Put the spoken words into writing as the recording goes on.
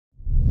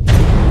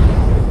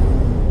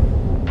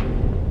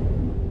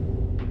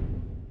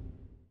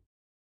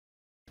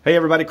Hey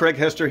everybody, Craig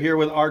Hester here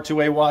with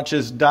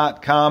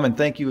R2AWatches.com, and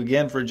thank you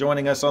again for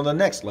joining us on the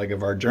next leg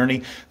of our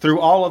journey through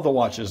all of the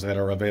watches that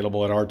are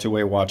available at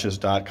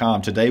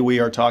R2AWatches.com. Today we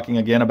are talking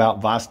again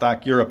about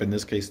Vostok-Europe, in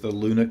this case the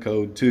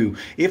Lunokhod 2.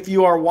 If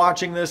you are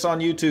watching this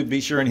on YouTube,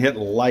 be sure and hit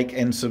like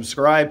and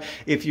subscribe.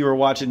 If you are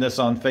watching this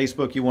on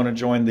Facebook, you want to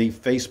join the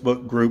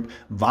Facebook group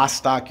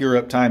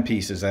Vostok-Europe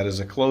Timepieces. That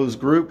is a closed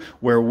group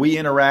where we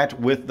interact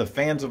with the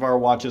fans of our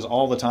watches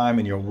all the time,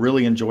 and you'll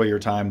really enjoy your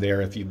time there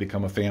if you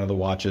become a fan of the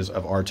watches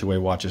of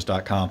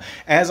R2AWatches.com.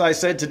 As I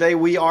said, today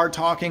we are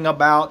talking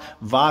about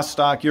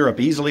Vostok-Europe,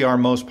 easily our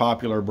most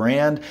popular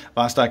brand.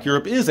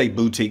 Vostok-Europe is a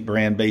boutique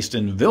brand based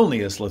in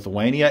Vilnius,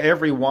 Lithuania.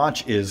 Every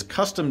watch is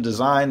custom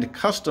designed,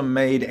 custom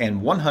made,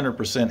 and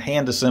 100%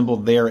 hand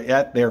assembled there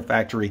at their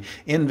factory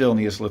in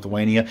Vilnius,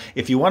 Lithuania.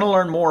 If you want to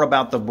learn more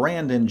about the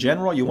brand in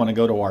general, you want to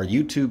go to our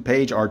YouTube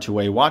page,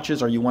 R2A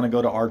Watches, or you want to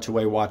go to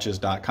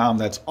R2AWatches.com.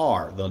 That's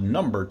R, the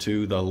number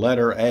 2, the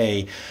letter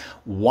A,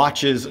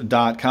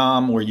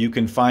 watches.com, where you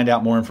can find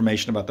out more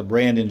information about the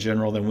brand in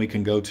general than we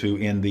can go to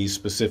in these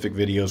specific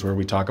videos where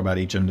we talk about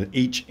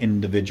each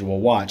individual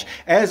watch.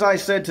 As I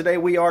said, today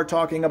we are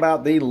talking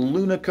about the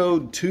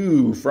Lunokhod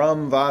 2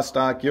 from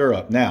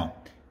Vostok-Europe. Now,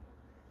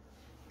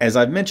 as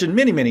I've mentioned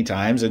many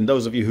times, and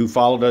those of you who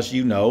followed us,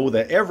 you know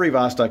that every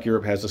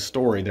Vostok-Europe has a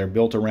story. They're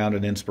built around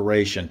an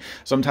inspiration.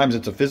 Sometimes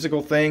it's a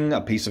physical thing, a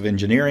piece of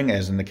engineering,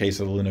 as in the case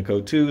of the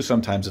Lunokhod 2.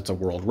 Sometimes it's a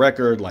world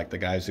record, like the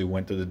guys who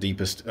went to the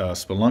deepest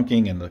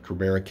spelunking in the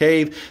Krubera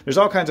Cave. There's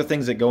all kinds of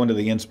things that go into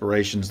the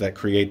inspirations that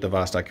create the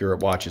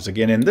Vostok-Europe watches.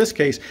 Again, in this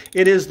case,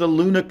 it is the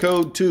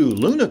Lunokhod 2.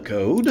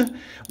 Lunokhod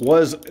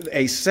was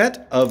a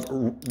set of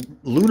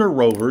lunar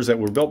rovers that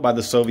were built by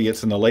the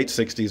Soviets in the late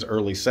 60s,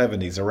 early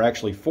 70s. There were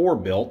actually 4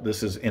 built.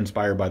 This is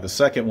inspired by the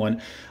second one.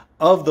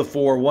 Of the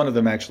 4, one of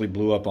them actually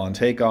blew up on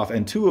takeoff,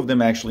 and 2 of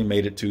them actually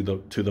made it to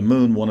the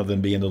moon, one of them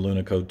being the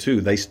Lunokhod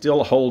 2. They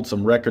still hold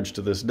some records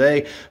to this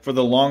day for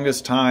the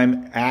longest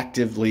time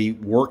actively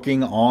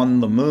working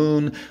on the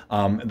moon.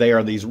 They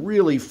are these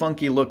really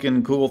funky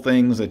looking cool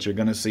things that you're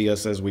going to see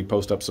us as we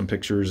post up some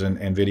pictures and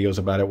videos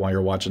about it while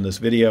you're watching this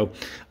video.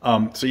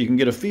 So you can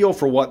get a feel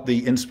for what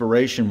the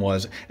inspiration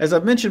was. As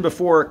I've mentioned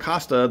before,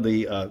 Costa,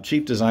 the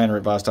chief designer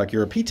at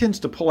Vostok-Europe, he tends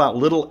to pull out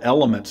little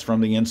elements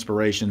from the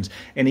inspirations,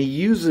 and he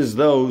uses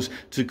those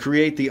to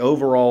create the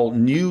overall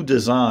new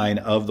design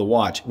of the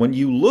watch. When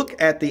you look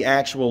at the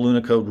actual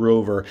Lunokhod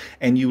rover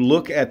and you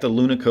look at the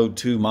Lunokhod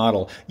 2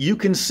 model, you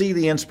can see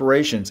the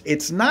inspirations.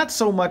 It's not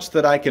so much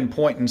that I can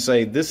point and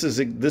say this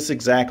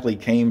exactly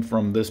came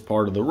from this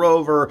part of the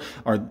rover,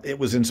 or it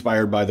was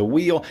inspired by the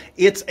wheel.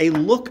 It's a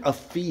look, a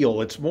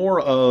feel. It's more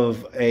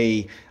of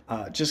a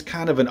just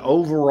kind of an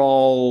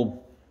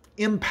overall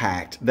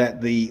impact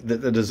that the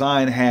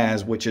design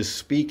has, which is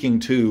speaking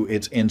to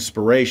its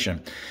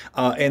inspiration.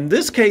 In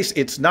this case,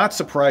 it's not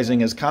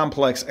surprising, as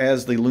complex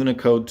as the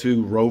Lunokhod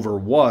 2 rover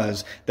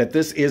was, that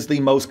this is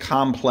the most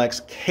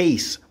complex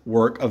case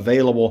work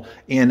available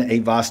in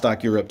a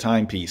Vostok-Europe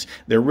timepiece.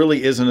 There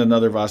really isn't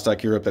another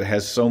Vostok-Europe that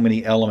has so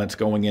many elements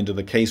going into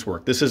the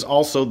casework. This is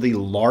also the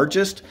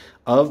largest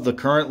of the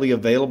currently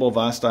available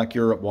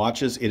Vostok-Europe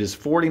watches. It is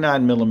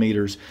 49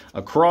 millimeters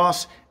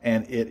across,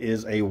 and it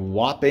is a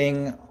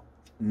whopping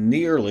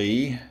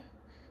nearly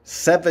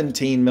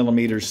 17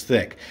 millimeters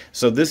thick.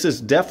 So this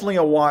is definitely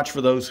a watch for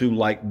those who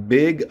like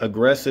big,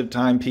 aggressive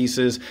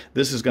timepieces.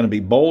 This is going to be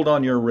bold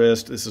on your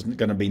wrist. This is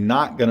going to be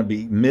not going to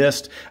be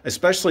missed,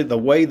 especially the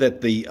way that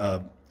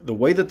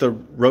the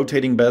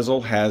rotating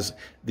bezel has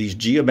these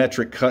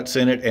geometric cuts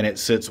in it, and it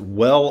sits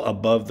well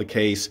above the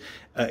case.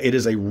 It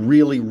is a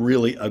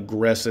really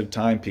aggressive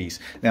timepiece.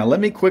 Now, let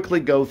me quickly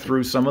go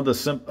through some of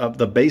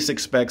the basic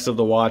specs of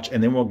the watch,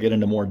 and then we'll get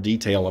into more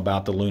detail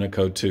about the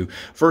Lunokhod 2.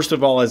 First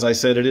of all, as I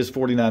said, it is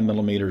 49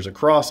 millimeters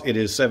across. It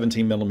is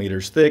 17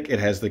 millimeters thick. It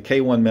has the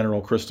K1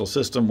 mineral crystal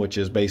system, which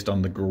is based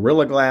on the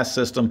Gorilla Glass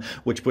system,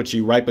 which puts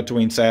you right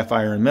between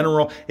sapphire and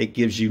mineral. It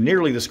gives you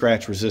nearly the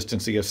scratch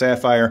resistancy of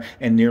sapphire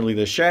and nearly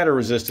the shatter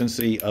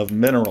resistancy of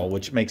mineral,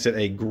 which makes it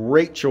a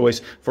great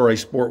choice for a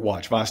sport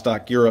watch.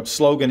 Vostok-Europe's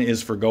slogan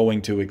is for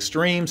going to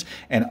extremes,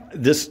 and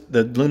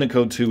the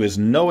Lunokhod 2 is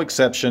no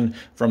exception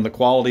from the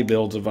quality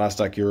builds of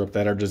Vostok-Europe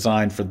that are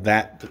designed for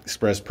that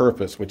express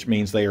purpose, which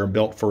means they are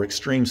built for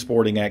extreme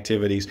sporting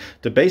activities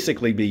to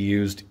basically be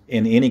used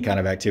in any kind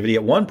of activity.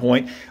 At one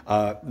point,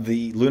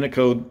 the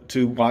Lunokhod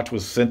 2 watch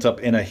was sent up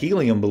in a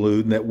helium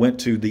balloon that went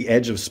to the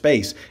edge of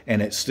space,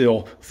 and it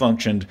still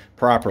functioned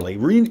properly.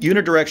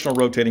 Unidirectional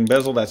rotating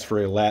bezel, that's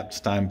for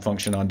elapsed time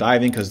function on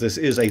diving, because this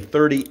is a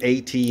 30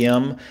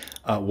 ATM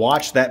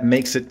watch. That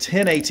makes it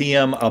 10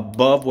 ATM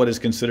above what is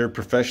considered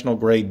professional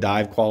grade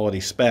dive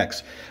quality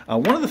specs.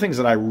 One of the things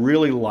that I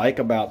really like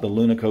about the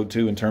Lunokhod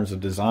 2 in terms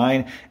of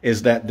design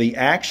is that the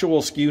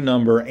actual SKU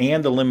number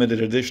and the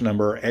limited edition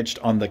number are etched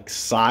on the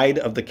side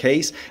of the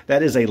case.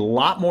 That is a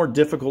lot more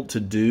difficult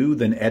to do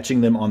than etching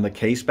them on the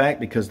case back,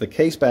 because the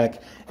case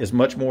back is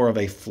much more of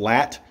a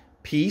flat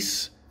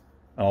piece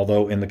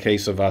Although in the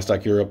case of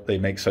Vostok-Europe, they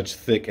make such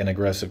thick and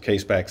aggressive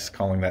casebacks,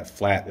 calling that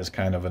flat is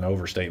kind of an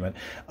overstatement.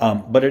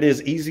 But it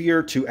is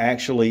easier to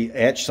actually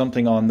etch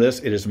something on this.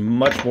 It is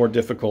much more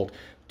difficult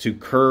to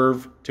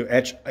curve, to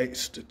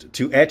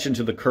etch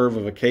into the curve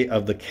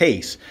of the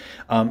case.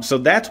 So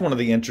that's one of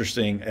the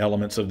interesting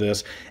elements of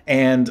this.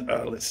 And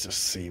let's just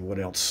see what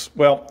else.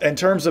 Well, in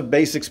terms of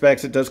basic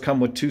specs, it does come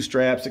with 2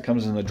 straps. It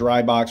comes in the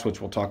dry box, which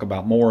we'll talk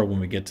about more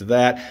when we get to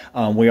that.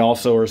 We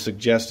also are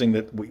suggesting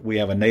that we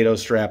have a NATO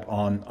strap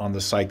on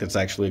the site that's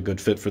actually a good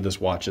fit for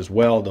this watch as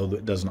well, though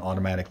it doesn't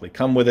automatically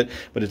come with it,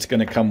 but it's going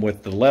to come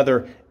with the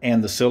leather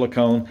and the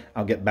silicone.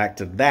 I'll get back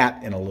to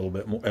that in a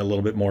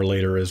little bit more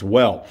later as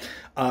well.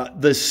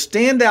 The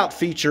standout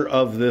feature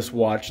of this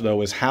watch,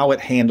 though, is how it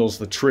handles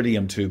the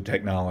tritium tube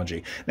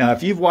technology. Now,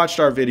 if you've watched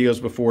our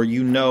videos before,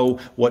 you know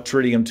what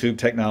tritium tube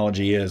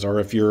technology is, or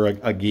if you're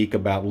a geek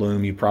about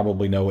lume, you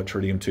probably know what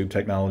tritium tube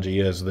technology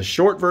is. The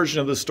short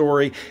version of the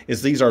story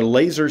is these are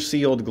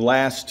laser-sealed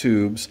glass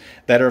tubes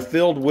that are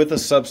filled with a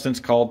substance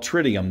called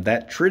tritium.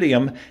 That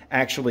tritium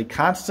actually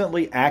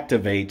constantly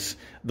activates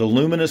the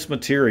luminous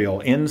material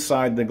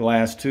inside the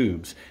glass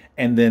tubes.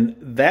 And then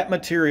that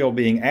material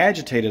being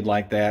agitated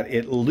like that,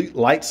 it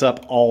lights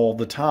up all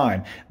the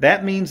time.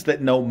 That means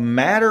that no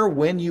matter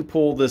when you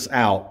pull this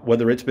out,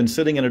 whether it's been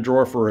sitting in a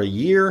drawer for a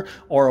year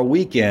or a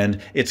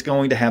weekend, it's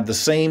going to have the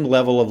same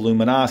level of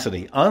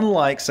luminosity.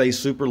 Unlike, say,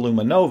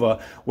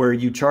 Superluminova, where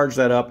you charge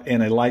that up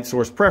in a light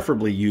source,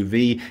 preferably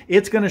UV,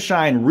 it's going to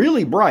shine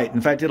really bright.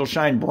 In fact, it'll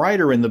shine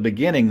brighter in the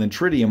beginning than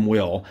tritium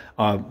will,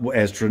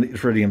 as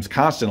tritium's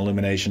constant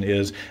illumination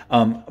is.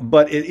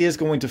 But it is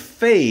going to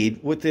fade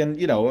within,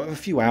 a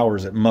few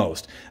hours at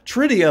most.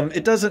 Tritium,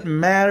 it doesn't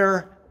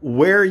matter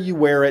where you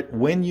wear it,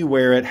 when you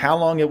wear it, how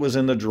long it was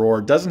in the drawer.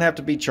 It doesn't have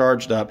to be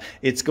charged up.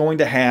 It's going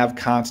to have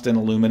constant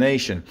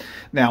illumination.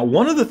 Now,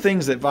 one of the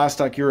things that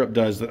Vostok-Europe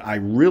does that I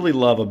really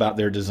love about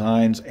their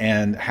designs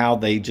and how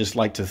they just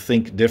like to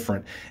think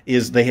different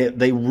is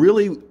they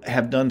really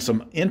have done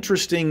some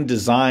interesting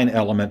design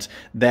elements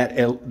that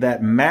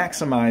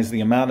maximize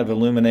the amount of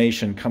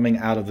illumination coming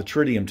out of the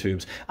tritium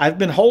tubes. I've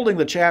been holding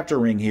the chapter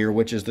ring here,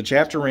 which is the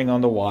chapter ring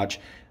on the watch,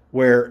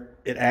 where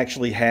it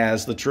actually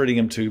has the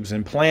tritium tubes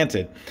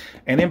implanted.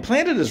 And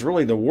implanted is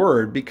really the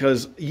word,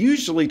 because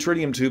usually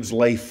tritium tubes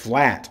lay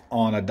flat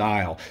on a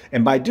dial.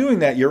 And by doing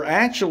that, you're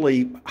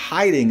actually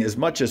hiding as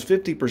much as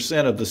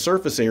 50% of the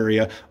surface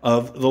area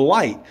of the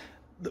light.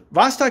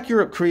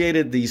 Vostok-Europe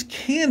created these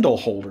candle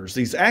holders.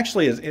 These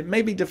actually, it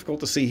may be difficult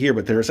to see here,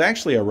 but there's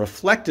actually a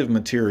reflective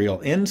material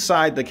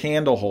inside the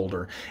candle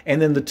holder.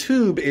 And then the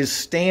tube is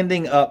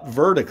standing up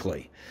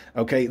vertically.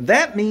 Okay,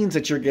 that means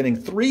that you're getting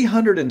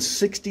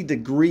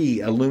 360-degree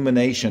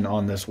illumination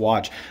on this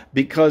watch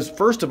because,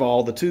 first of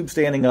all, the tube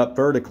standing up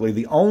vertically,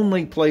 the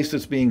only place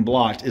that's being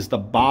blocked is the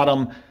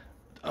bottom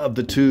of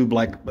the tube,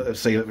 like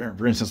say,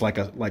 for instance,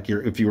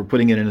 if you were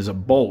putting it in as a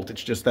bolt,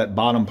 it's just that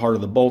bottom part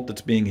of the bolt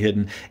that's being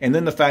hidden, and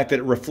then the fact that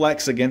it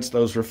reflects against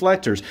those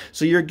reflectors.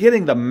 So you're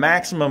getting the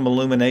maximum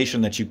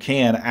illumination that you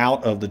can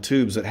out of the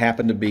tubes that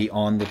happen to be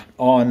on the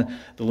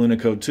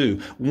Lunokhod 2.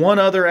 One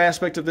other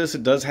aspect of this,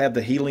 it does have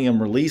the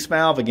helium release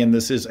valve. Again,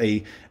 this is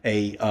a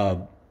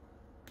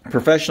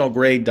professional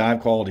grade dive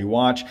quality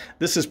watch.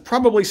 This is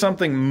probably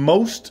something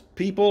most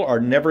people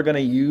are never going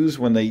to use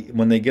when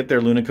they get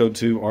their Lunokhod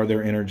 2 or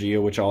their Energia,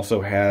 which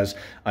also has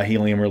a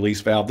helium release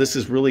valve. This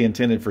is really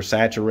intended for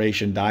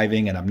saturation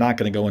diving, and I'm not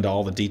going to go into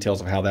all the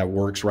details of how that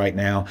works right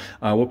now.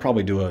 We'll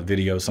probably do a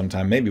video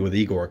sometime, maybe with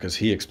Igor, because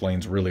he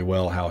explains really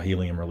well how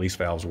helium release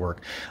valves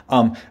work.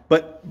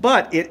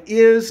 But it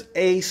is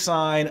a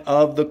sign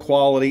of the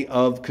quality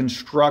of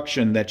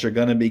construction that you're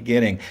going to be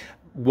getting.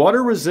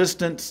 Water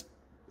resistance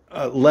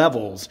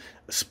levels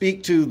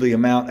speak to the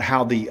amount,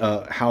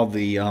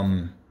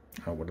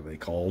 what are they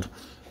called?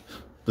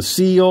 The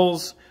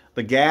seals,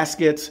 the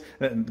gaskets.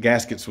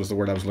 Gaskets was the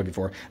word I was looking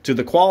for. To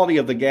the quality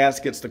of the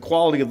gaskets, the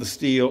quality of the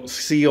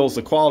seals,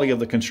 the quality of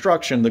the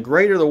construction. The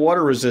greater the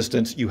water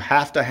resistance, you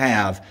have to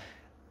have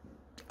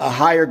a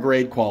higher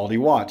grade quality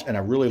watch. And I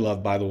really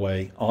love, by the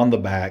way, on the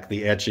back,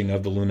 the etching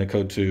of the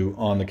Lunokhod 2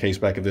 on the case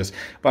back of this.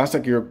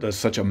 Vostok-Europe does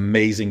such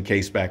amazing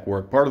case back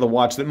work. Part of the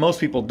watch that most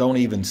people don't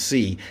even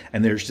see.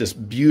 And there's this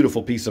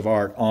beautiful piece of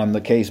art on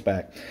the case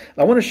back.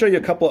 I want to show you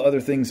a couple of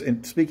other things.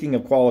 And speaking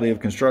of quality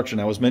of construction,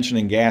 I was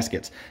mentioning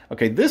gaskets.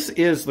 Okay, this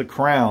is the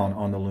crown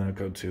on the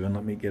Lunokhod 2. And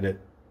let me get it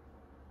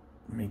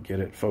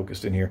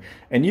focused in here.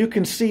 And you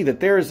can see that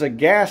there is a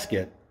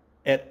gasket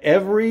at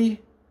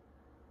every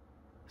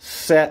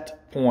set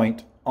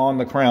point on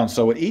the crown.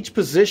 So at each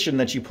position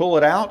that you pull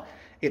it out,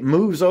 it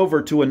moves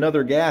over to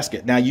another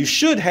gasket. Now, you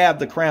should have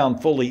the crown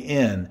fully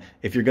in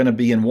if you're going to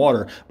be in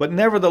water, but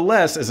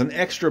nevertheless, as an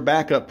extra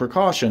backup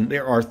precaution,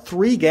 there are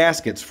 3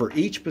 gaskets for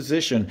each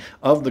position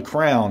of the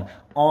crown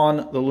on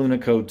the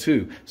Lunokhod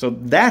 2. So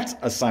that's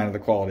a sign of the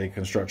quality of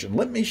construction.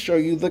 Let me show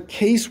you the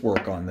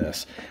casework on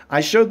this.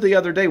 I showed the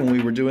other day when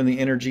we were doing the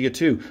Energia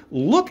 2.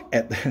 Look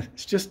at,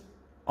 it's just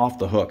off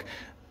the hook.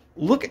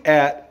 Look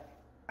at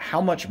how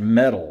much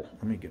metal,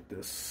 let me get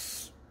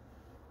this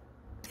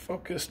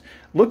focused.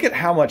 Look at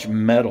how much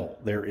metal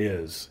there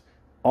is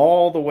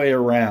all the way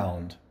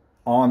around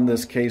on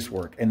this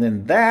casework. And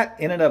then that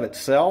in and of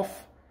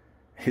itself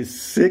is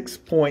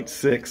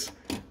 6.6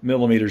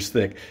 millimeters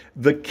thick.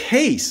 The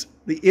case,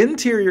 the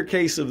interior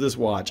case of this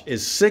watch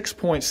is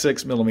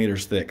 6.6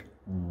 millimeters thick.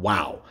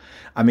 Wow.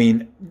 I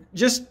mean,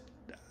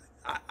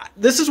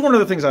 this is one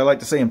of the things I like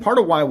to say, and part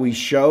of why we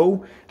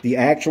show the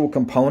actual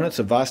components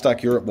of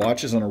Vostok-Europe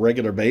watches on a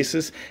regular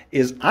basis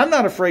is I'm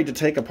not afraid to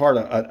take apart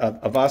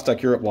a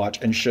Vostok-Europe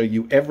watch and show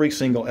you every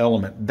single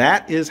element.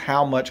 That is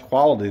how much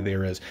quality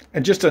there is.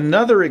 And just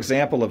another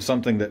example of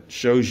something that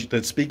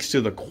speaks to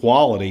the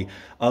quality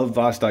of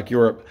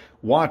Vostok-Europe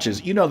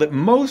watches. You know that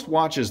most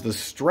watches, the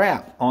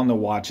strap on the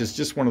watch is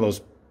just one of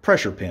those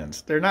pressure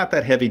pins. They're not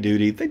that heavy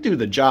duty. They do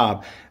the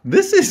job.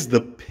 This is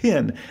the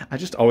pin.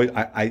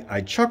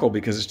 I chuckle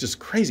because it's just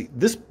crazy.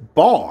 This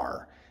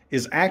bar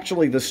is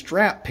actually the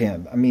strap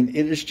pin. I mean,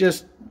 it is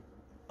just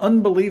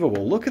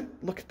unbelievable. Look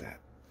at that.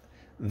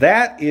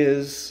 That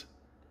is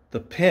the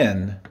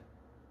pin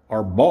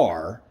or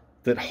bar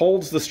that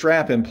holds the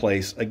strap in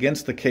place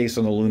against the case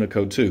on the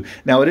Lunokhod 2.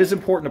 Now, it is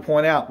important to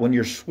point out when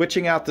you're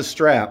switching out the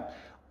strap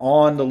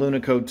on the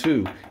Lunokhod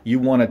 2, you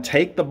want to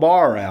take the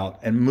bar out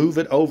and move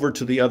it over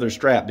to the other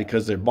strap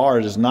because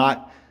there's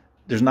not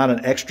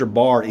an extra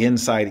bar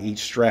inside each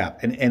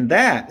strap. And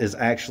that is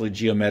actually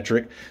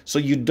geometric, so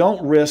you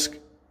don't risk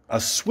a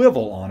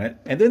swivel on it.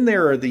 And then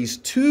there are these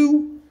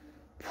two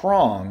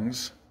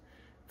prongs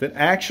that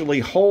actually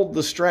hold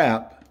the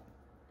strap.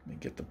 Let me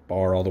get the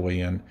bar all the way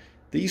in.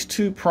 These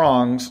two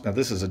prongs, now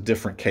this is a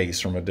different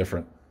case from a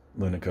different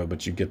Lunokhod,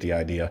 but you get the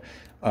idea.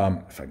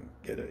 If I can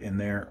get it in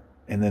there.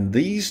 And then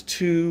these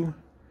two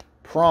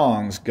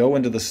prongs go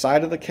into the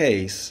side of the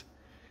case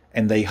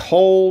and they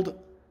hold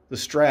the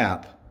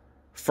strap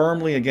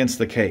firmly against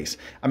the case.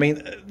 I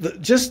mean,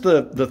 just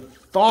the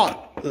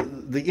thought,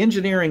 the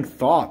engineering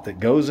thought that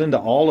goes into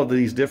all of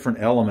these different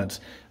elements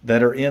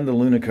that are in the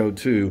Lunokhod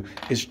 2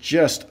 is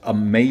just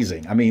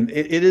amazing. I mean,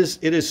 it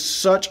is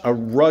such a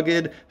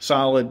rugged,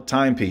 solid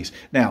timepiece.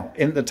 Now,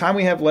 in the time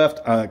we have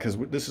left, because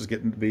this is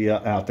getting to be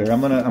out there,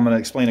 I'm gonna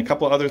explain a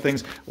couple of other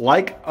things.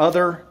 Like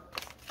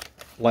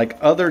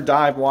other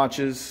dive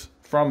watches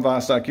from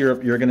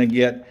Vostok-Europe, you're going to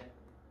get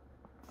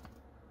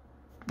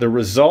the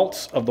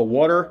results of the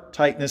water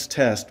tightness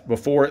test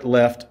before it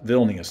left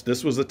Vilnius.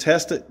 This was the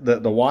test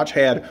that the watch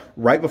had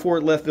right before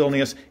it left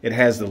Vilnius. It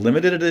has the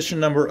limited edition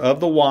number of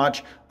the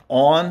watch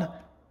on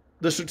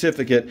the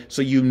certificate,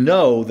 so you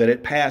know that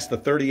it passed the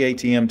 30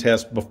 ATM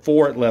test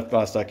before it left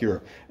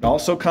Vostok-Europe. It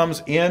also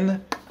comes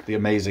in the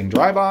amazing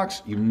dry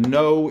box. You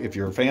know, if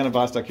you're a fan of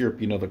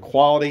Vostok-Europe, you know the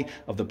quality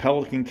of the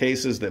Pelican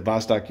cases that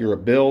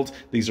Vostok-Europe builds.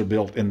 These are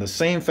built in the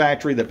same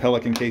factory that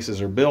Pelican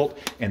cases are built,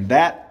 and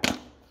that,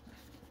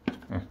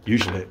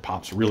 usually it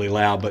pops really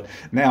loud, but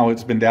now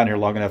it's been down here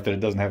long enough that it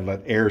doesn't have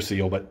that air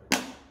seal, but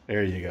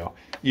there you go.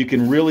 You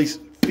can really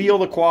feel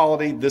the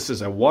quality. This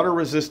is a water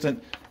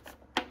resistant.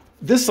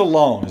 This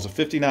alone is a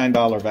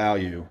 $59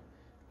 value,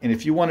 and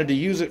if you wanted to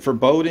use it for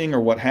boating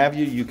or what have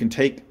you, you can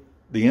take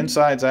the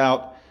insides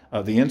out,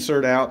 the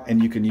insert out,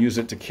 and you can use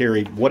it to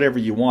carry whatever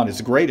you want.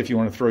 It's great if you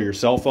want to throw your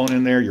cell phone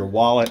in there, your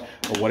wallet,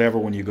 or whatever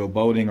when you go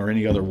boating or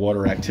any other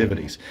water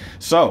activities.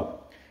 So,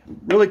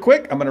 really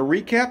quick, I'm going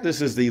to recap.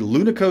 This is the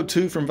Lunokhod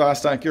 2 from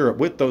Vostok-Europe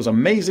with those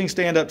amazing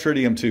stand-up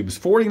tritium tubes,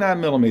 49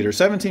 millimeter,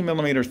 17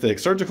 millimeter thick,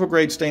 surgical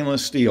grade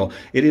stainless steel.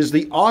 It is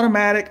the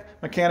automatic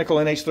mechanical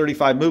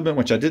NH35 movement,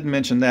 which I didn't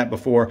mention that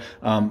before,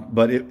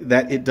 but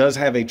it does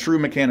have a true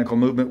mechanical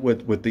movement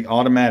with the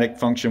automatic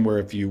function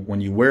where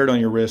when you wear it on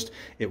your wrist,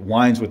 it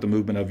winds with the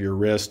movement of your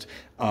wrist.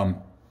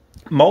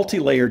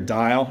 Multi-layered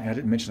dial. I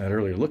didn't mention that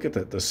earlier. Look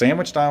at the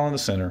sandwich dial in the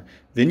center.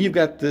 Then you've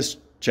got this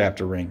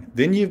chapter ring.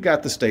 Then you've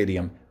got the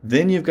stadium.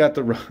 Then you've got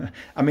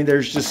I mean,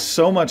 there's just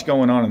so much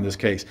going on in this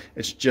case.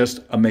 It's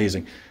just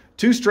amazing.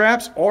 Two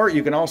straps, or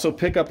you can also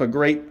pick up a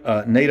great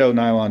NATO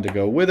nylon to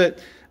go with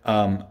it.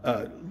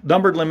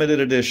 Numbered limited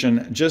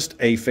edition, just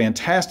a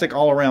fantastic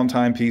all-around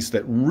timepiece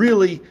that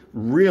really,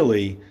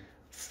 really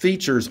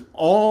features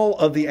all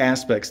of the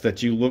aspects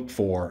that you look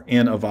for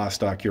in a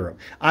Vostok-Europe.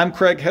 I'm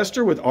Craig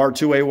Hester with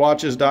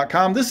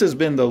R2AWatches.com. This has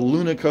been the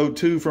Lunokhod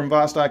 2 from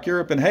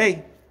Vostok-Europe, and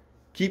hey,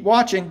 keep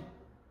watching.